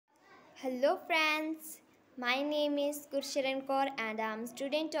Hello friends, my name is Gursharan Kaur and I am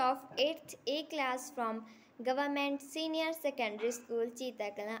student of 8th A class from Government Senior Secondary School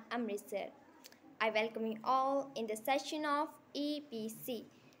Cheetakala, Amritsar. I welcome you all in the session of EBC,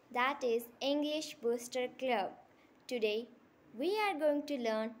 that is English Booster Club. Today we are going to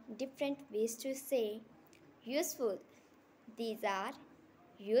learn different ways to say useful. These are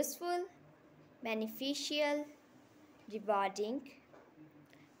useful, beneficial, rewarding,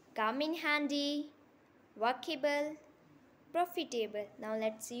 come in handy, workable, profitable. Now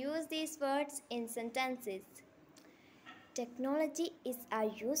let's use these words in sentences. Technology is a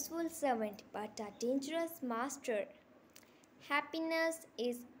useful servant but a dangerous master. Happiness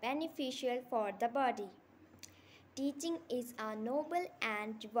is beneficial for the body. Teaching is a noble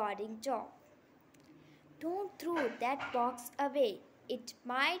and rewarding job. Don't throw that box away. It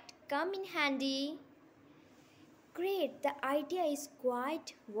might come in handy. Great, the idea is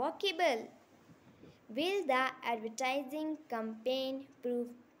quite workable. Will the advertising campaign prove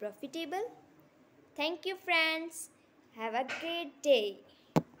profitable? Thank you, friends. Have a great day.